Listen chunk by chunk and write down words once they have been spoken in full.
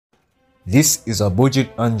This is a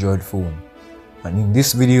budget Android phone, and in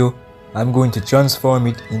this video I'm going to transform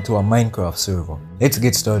it into a Minecraft server. Let's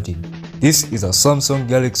get started. This is a Samsung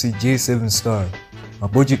Galaxy J7 Star, a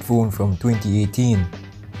budget phone from 2018.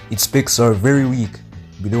 Its specs are very weak,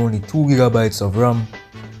 with only 2GB of RAM,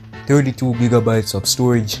 32GB of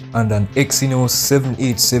storage, and an Exynos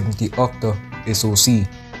 7870 Octa SoC.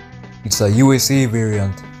 It's a USA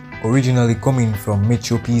variant, originally coming from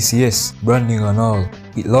Metro PCS, branding and all.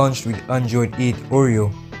 It launched with Android 8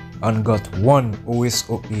 Oreo and got one OS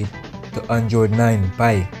update to Android 9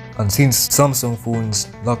 Pie. And since Samsung phones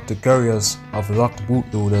locked to carriers have locked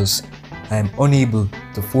bootloaders, I am unable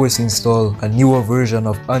to force install a newer version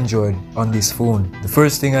of Android on this phone. The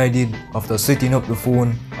first thing I did after setting up the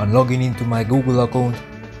phone and logging into my Google account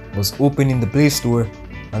was opening the Play Store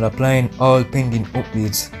and applying all pending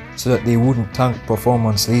updates so that they wouldn't tank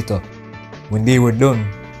performance later. When they were done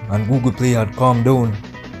and Google Play had calmed down,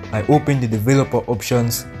 I opened the developer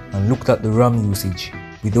options and looked at the RAM usage.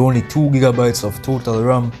 With only 2GB of total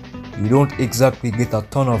RAM, you don't exactly get a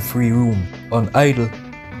ton of free room. On idle,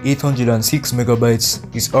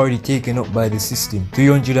 806MB is already taken up by the system.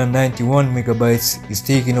 391MB is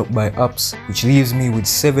taken up by apps, which leaves me with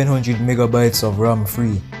 700MB of RAM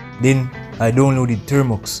free. Then I downloaded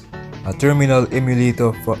Termux, a terminal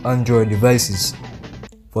emulator for Android devices.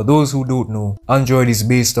 For those who don't know, Android is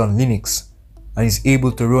based on Linux and is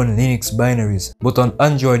able to run Linux binaries. But on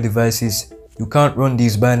Android devices, you can't run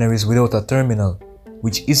these binaries without a terminal,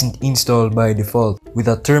 which isn't installed by default. With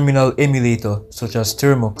a terminal emulator such as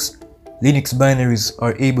Termux, Linux binaries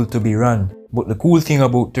are able to be run. But the cool thing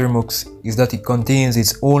about Termux is that it contains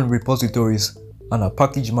its own repositories and a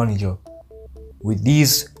package manager. With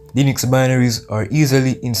these, Linux binaries are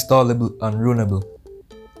easily installable and runnable.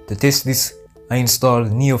 To test this, I installed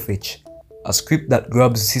NeoFetch, a script that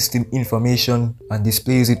grabs system information and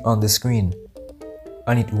displays it on the screen.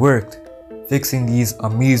 And it worked, fixing these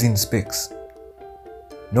amazing specs.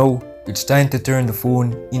 Now, it's time to turn the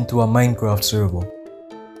phone into a Minecraft server.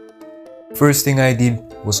 First thing I did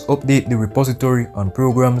was update the repository on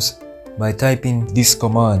programs by typing this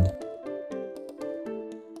command.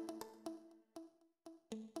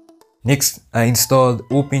 Next, I installed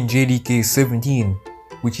OpenJDK 17,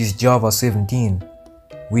 which is Java 17.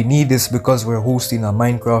 We need this because we're hosting a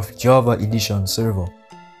Minecraft Java Edition server.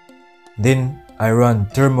 Then I ran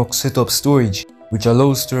Termux Setup Storage, which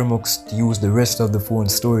allows Termux to use the rest of the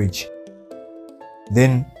phone's storage.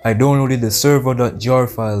 Then I downloaded the server.jar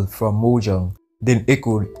file from Mojang, then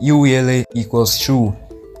echoed uela equals true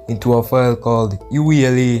into a file called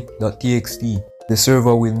uela.txt. The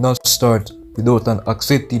server will not start without an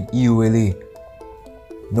accepted EULA.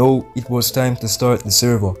 Now it was time to start the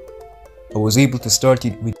server. I was able to start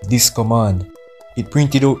it with this command. It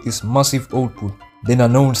printed out this massive output, then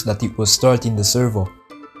announced that it was starting the server.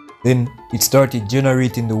 Then it started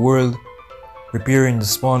generating the world, preparing the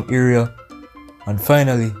spawn area, and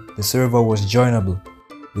finally the server was joinable.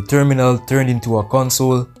 The terminal turned into a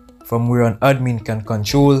console from where an admin can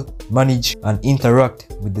control, manage, and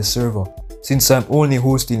interact with the server. Since I'm only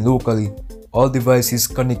hosting locally, all devices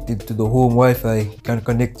connected to the home Wi-Fi can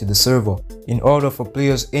connect to the server. In order for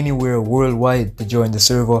players anywhere worldwide to join the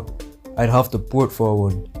server, I'd have to port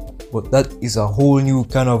forward. But that is a whole new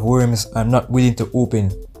can of worms I'm not willing to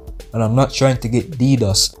open, and I'm not trying to get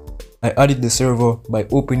DDoS. I added the server by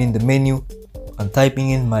opening the menu and typing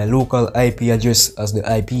in my local IP address as the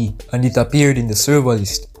IP, and it appeared in the server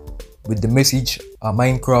list with the message "a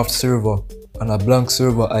Minecraft server" and a blank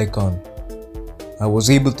server icon. I was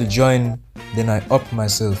able to join. Then I upped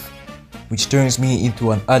myself, which turns me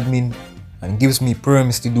into an admin and gives me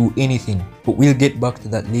perms to do anything, but we'll get back to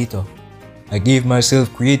that later. I gave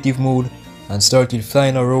myself creative mode and started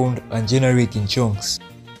flying around and generating chunks.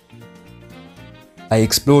 I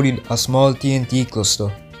exploded a small TNT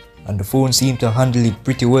cluster and the phone seemed to handle it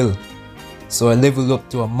pretty well, so I leveled up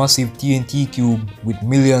to a massive TNT cube with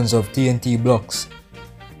millions of TNT blocks.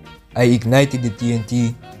 I ignited the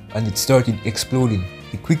TNT and it started exploding.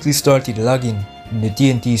 It quickly started lagging and the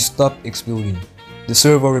TNT stopped exploding. The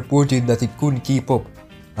server reported that it couldn't keep up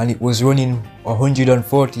and it was running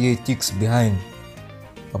 148 ticks behind.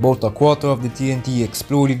 About a quarter of the TNT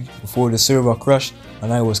exploded before the server crashed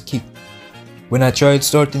and I was kicked. When I tried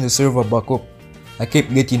starting the server back up, I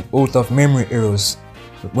kept getting out of memory errors,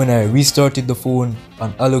 but when I restarted the phone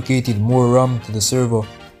and allocated more RAM to the server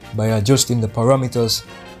by adjusting the parameters,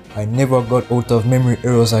 I never got out of memory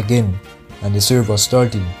errors again, and the server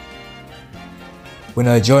started. When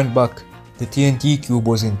I joined back, the TNT cube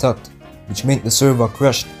was intact, which meant the server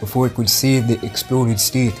crashed before it could save the exploded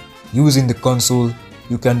state. Using the console,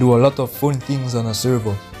 you can do a lot of fun things on a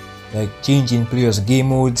server, like changing players' game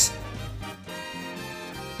modes,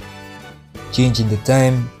 changing the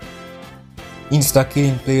time,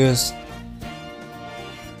 insta-killing players,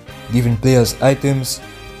 giving players items,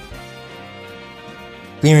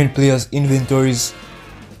 clearing players' inventories,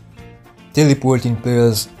 teleporting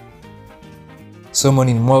players,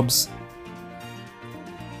 summoning mobs,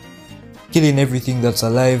 killing everything that's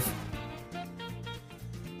alive,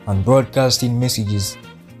 and broadcasting messages.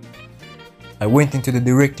 I went into the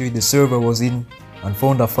directory the server was in and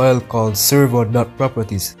found a file called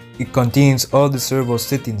server.properties. It contains all the server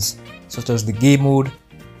settings such as the game mode,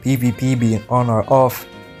 PvP being on or off,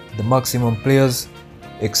 the maximum players,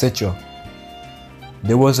 etc.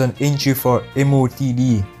 There was an entry for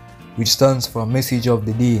MOTD, which stands for Message of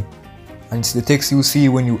the Day, and it's the text you see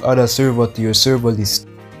when you add a server to your server list.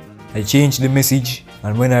 I changed the message,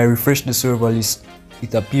 and when I refreshed the server list,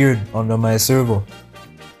 it appeared under my server.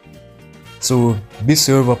 So this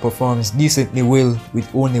server performs decently well with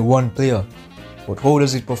only one player, but how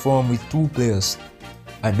does it perform with two players?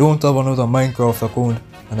 I don't have another Minecraft account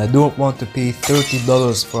and I don't want to pay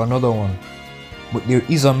 $30 for another one, but there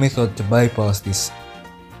is a method to bypass this.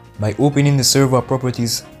 By opening the server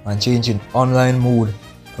properties and changing online mode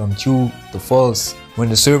from true to false. When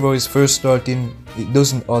the server is first starting, it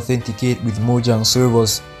doesn't authenticate with Mojang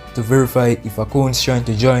servers to verify if accounts trying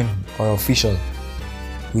to join are official.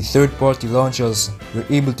 With third-party launchers, you're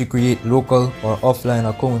able to create local or offline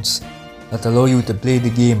accounts that allow you to play the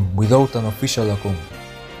game without an official account.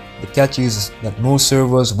 The catch is that most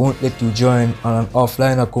servers won't let you join on an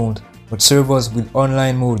offline account, but servers with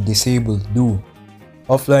online mode disabled do.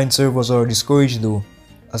 Offline servers are discouraged though,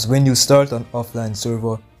 as when you start an offline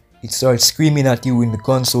server, it starts screaming at you in the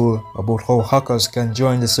console about how hackers can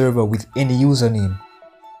join the server with any username.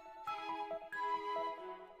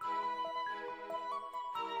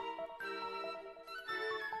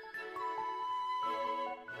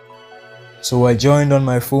 So I joined on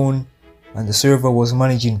my phone and the server was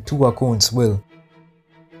managing 2 accounts well,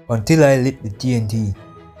 until I lit the TNT.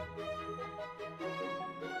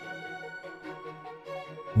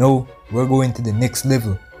 Now we're going to the next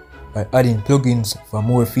level by adding plugins for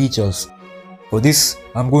more features. For this,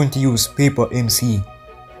 I'm going to use PaperMC,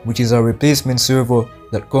 which is a replacement server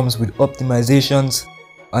that comes with optimizations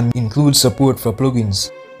and includes support for plugins.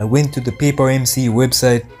 I went to the PaperMC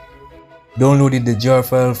website, downloaded the jar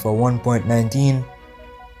file for 1.19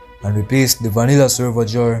 and replaced the vanilla server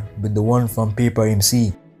jar with the one from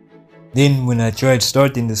PaperMC. Then when I tried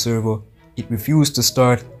starting the server, it refused to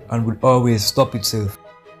start and would always stop itself.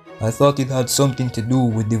 I thought it had something to do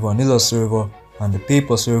with the vanilla server and the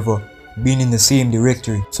paper server being in the same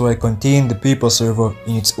directory, so I contained the paper server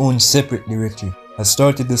in its own separate directory. I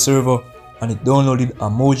started the server and it downloaded a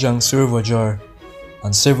Mojang server jar,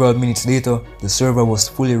 and several minutes later the server was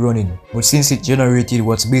fully running. But since it generated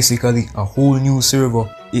what's basically a whole new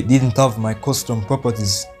server, it didn't have my custom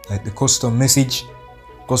properties like the custom message,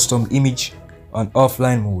 custom image and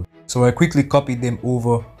offline mode. So I quickly copied them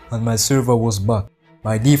over and my server was back.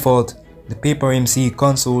 By default, the PaperMC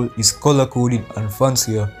console is color coded and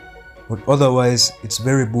fancier, but otherwise it's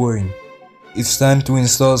very boring. It's time to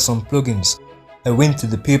install some plugins. I went to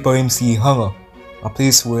the PaperMC hangar, a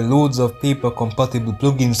place where loads of paper compatible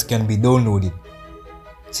plugins can be downloaded.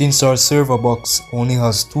 Since our server box only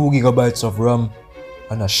has 2 GB of RAM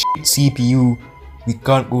and a shit CPU, we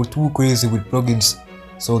can't go too crazy with plugins,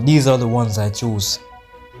 so these are the ones I chose.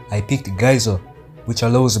 I picked Geyser, which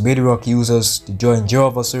allows Bedrock users to join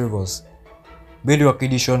Java servers. Bedrock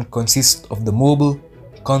Edition consists of the mobile,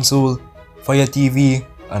 console, Fire TV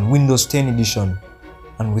and Windows 10 edition,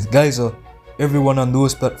 and with Geyser, everyone on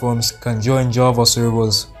those platforms can join Java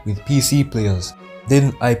servers with PC players.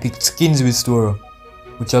 Then I picked Skins Restorer,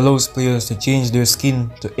 which allows players to change their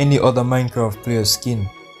skin to any other Minecraft player's skin.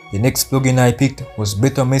 The next plugin I picked was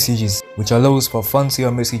Better Messages, which allows for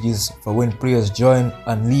fancier messages for when players join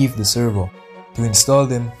and leave the server. To install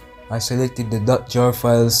them, I selected the .jar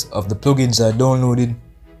files of the plugins I downloaded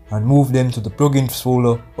and moved them to the plugins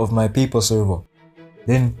folder of my paper server.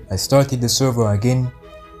 Then I started the server again,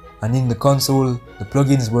 and in the console, the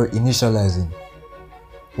plugins were initializing.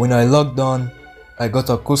 When I logged on, I got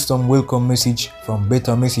a custom welcome message from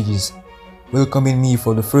Better Messages, welcoming me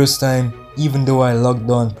for the first time even though I logged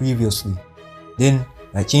on previously. Then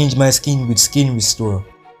I changed my skin with Skin Restore.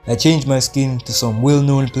 I changed my skin to some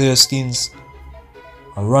well-known player skins,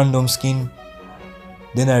 a random skin,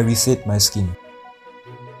 then I reset my skin.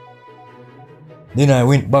 Then I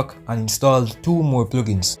went back and installed 2 more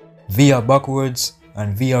plugins, Via Backwards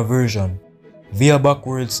and Via Version. Via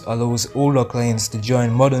Backwards allows older clients to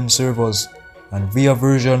join modern servers and VIA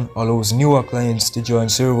version allows newer clients to join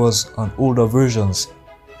servers on older versions.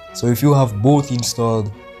 So if you have both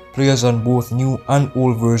installed, players on both new and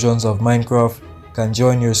old versions of Minecraft can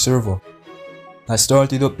join your server. I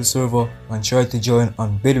started up the server and tried to join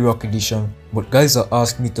on Bedrock Edition, but Geyser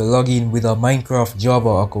asked me to log in with a Minecraft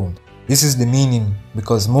Java account. This is the meaning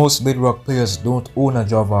because most Bedrock players don't own a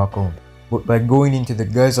Java account. But by going into the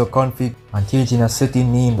Geyser config and changing a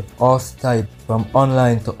setting named auth type from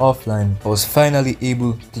online to offline, I was finally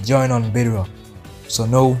able to join on Bedrock. So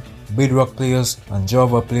now, Bedrock players and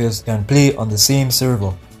Java players can play on the same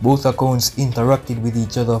server. Both accounts interacted with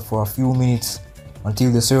each other for a few minutes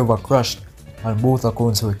until the server crashed and both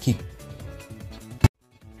accounts were kicked.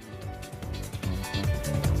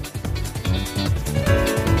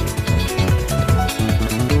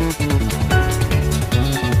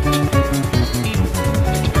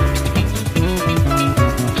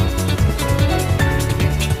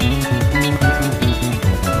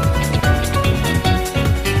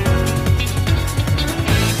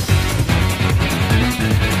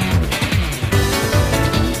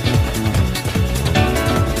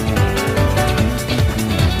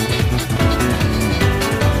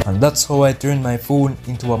 That's how I turned my phone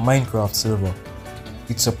into a Minecraft server.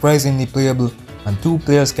 It's surprisingly playable and two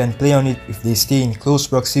players can play on it if they stay in close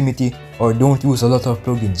proximity or don't use a lot of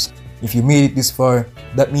plugins. If you made it this far,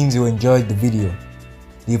 that means you enjoyed the video.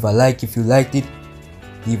 Leave a like if you liked it,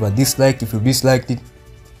 leave a dislike if you disliked it,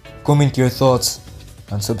 comment your thoughts,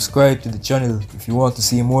 and subscribe to the channel if you want to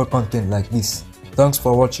see more content like this. Thanks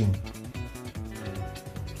for watching.